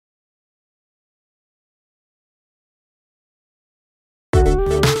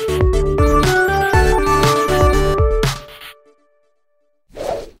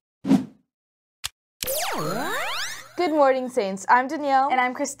morning, Saints. I'm Danielle. And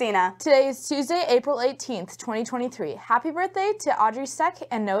I'm Christina. Today is Tuesday, April 18th, 2023. Happy birthday to Audrey Steck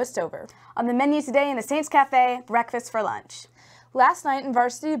and Noah Stover. On the menu today in the Saints Cafe, breakfast for lunch. Last night,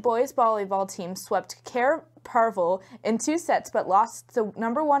 varsity boys volleyball team swept Care Parville in 2 sets but lost the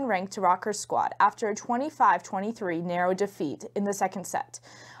number 1 ranked Rockers squad after a 25-23 narrow defeat in the second set.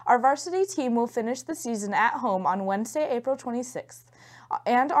 Our varsity team will finish the season at home on Wednesday, April 26th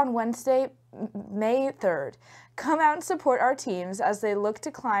and on Wednesday, May 3rd. Come out and support our teams as they look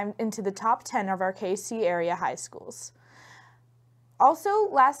to climb into the top 10 of our KC area high schools. Also,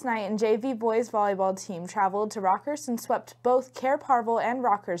 last night, JV boys volleyball team traveled to Rockhurst and swept both Care Parville and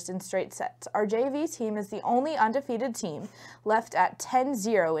Rockhurst in straight sets. Our JV team is the only undefeated team left at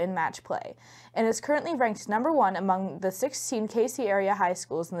 10-0 in match play and is currently ranked number 1 among the 16 KC area high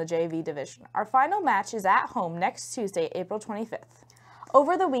schools in the JV division. Our final match is at home next Tuesday, April 25th.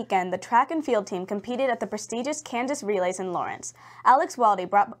 Over the weekend, the track and field team competed at the prestigious Kansas Relays in Lawrence. Alex Waldy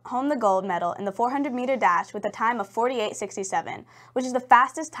brought home the gold medal in the 400-meter dash with a time of 48.67, which is the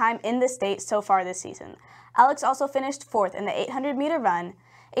fastest time in the state so far this season. Alex also finished 4th in the 800-meter run.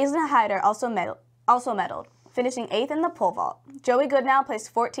 Aislinn Hyder also medaled, finishing 8th in the pole vault. Joey Goodnow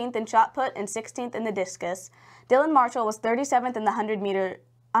placed 14th in shot put and 16th in the discus. Dylan Marshall was 37th in the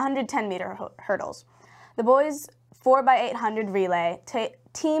 110-meter hurdles. The boys' 4x800 relay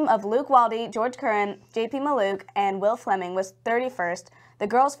team of Luke Waldy, George Curran, JP Maluk, and Will Fleming was 31st. The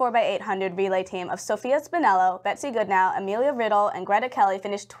girls' 4x800 relay team of Sophia Spinello, Betsy Goodnow, Amelia Riddle, and Greta Kelly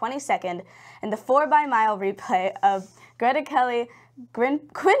finished 22nd, and the 4x-mile replay of Greta Kelly, Quinn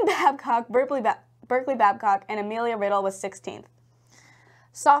Babcock, Berkeley Babcock, and Amelia Riddle was 16th.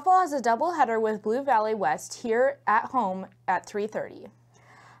 Softball has a doubleheader with Blue Valley West here at home at 3:30.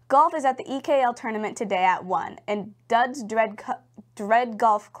 Golf is at the EKL tournament today at 1 in Dudd's Dread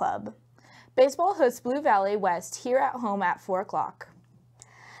Golf Club. Baseball hosts Blue Valley West here at home at 4 o'clock.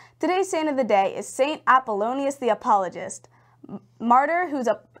 Today's saint of the day is Saint Apollonius the Apologist. Martyr whose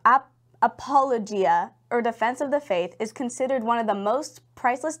apologia, or defense of the faith, is considered one of the most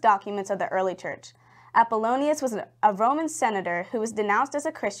priceless documents of the early church. Apollonius was a Roman senator who was denounced as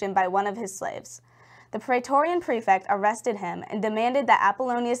a Christian by one of his slaves. The Praetorian prefect arrested him and demanded that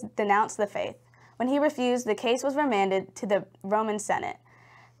Apollonius denounce the faith. When he refused, the case was remanded to the Roman Senate.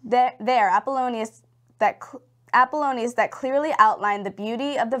 Apollonius that clearly outlined the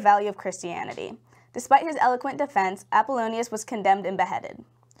beauty of the value of Christianity. Despite his eloquent defense, Apollonius was condemned and beheaded.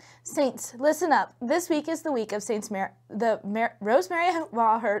 Saints, listen up. This week is the week of Rosemary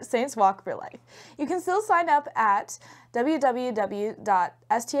Wallhurt Saints Walk for Life. You can still sign up at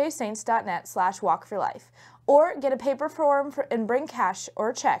www.stasaints.net/walkforlife or get a paper form and bring cash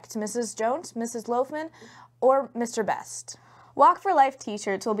or check to Mrs. Jones, Mrs. Loafman, or Mr. Best. Walk for Life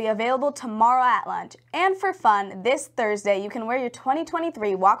t-shirts will be available tomorrow at lunch. And for fun, this Thursday you can wear your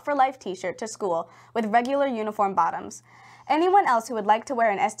 2023 Walk for Life t-shirt to school with regular uniform bottoms. Anyone else who would like to wear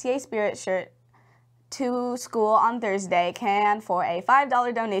an STA Spirit shirt to school on Thursday can for a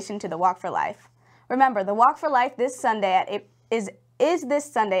 $5 donation to the Walk for Life. Remember, the Walk for Life this Sunday is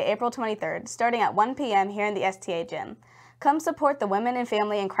this Sunday, April 23rd, starting at 1 p.m. here in the STA gym. Come support the women and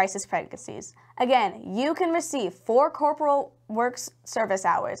family in crisis pregnancies. Again, you can receive 4 corporal works service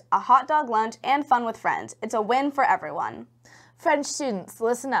hours, a hot dog lunch, and fun with friends. It's a win for everyone. French students,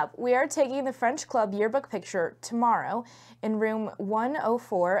 listen up. We are taking the French Club yearbook picture tomorrow in room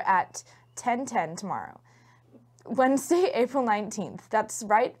 104 at 10:10 tomorrow. Wednesday, April 19th. That's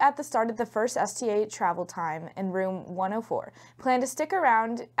right at the start of the first STA travel time in room 104. Plan to stick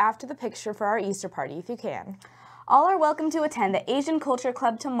around after the picture for our Easter party if you can. All are welcome to attend the Asian Culture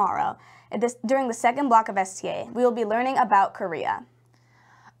Club tomorrow during the second block of STA. We will be learning about Korea.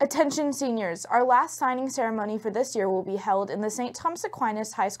 Attention seniors, our last signing ceremony for this year will be held in the St. Thomas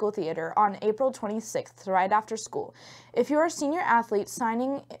Aquinas High School Theater on April 26th, right after school. If you are a senior athlete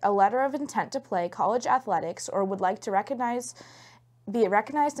signing a letter of intent to play college athletics or would like to be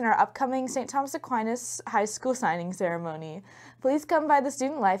recognized in our upcoming St. Thomas Aquinas High School signing ceremony, please come by the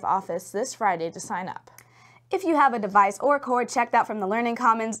Student Life office this Friday to sign up. If you have a device or cord checked out from the Learning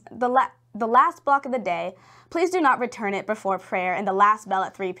Commons the last block of the day, please do not return it before prayer and the last bell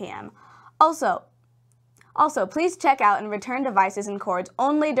at 3 p.m. Also, please check out and return devices and cords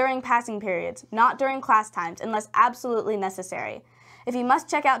only during passing periods, not during class times, unless absolutely necessary. If you must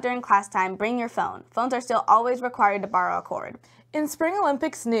check out during class time, bring your phone. Phones are still always required to borrow a cord. In Spring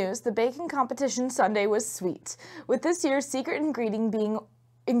Olympics news, the baking competition Sunday was sweet, with this year's secret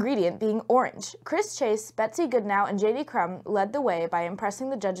ingredient being orange. Chris Chase, Betsy Goodnow, and JD Crum led the way by impressing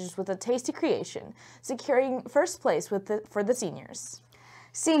the judges with a tasty creation, securing first place for the seniors.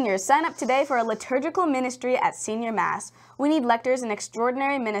 Seniors, sign up today for a liturgical ministry at Senior Mass. We need lectors and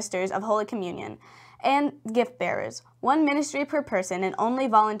extraordinary ministers of Holy Communion and gift bearers. 1 ministry per person and only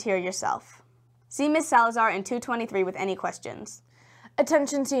volunteer yourself. See Ms. Salazar in 223 with any questions.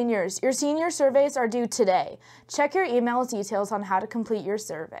 Attention seniors, your senior surveys are due today. Check your email details on how to complete your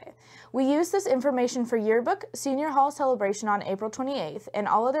survey. We use this information for yearbook, senior hall celebration on April 28th, and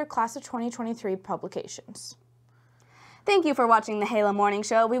all other class of 2023 publications. Thank you for watching the Halo Morning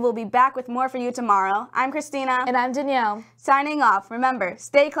Show. We will be back with more for you tomorrow. I'm Christina. And I'm Danielle. Signing off. Remember,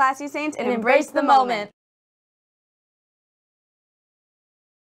 stay classy, Saints, and embrace the moment.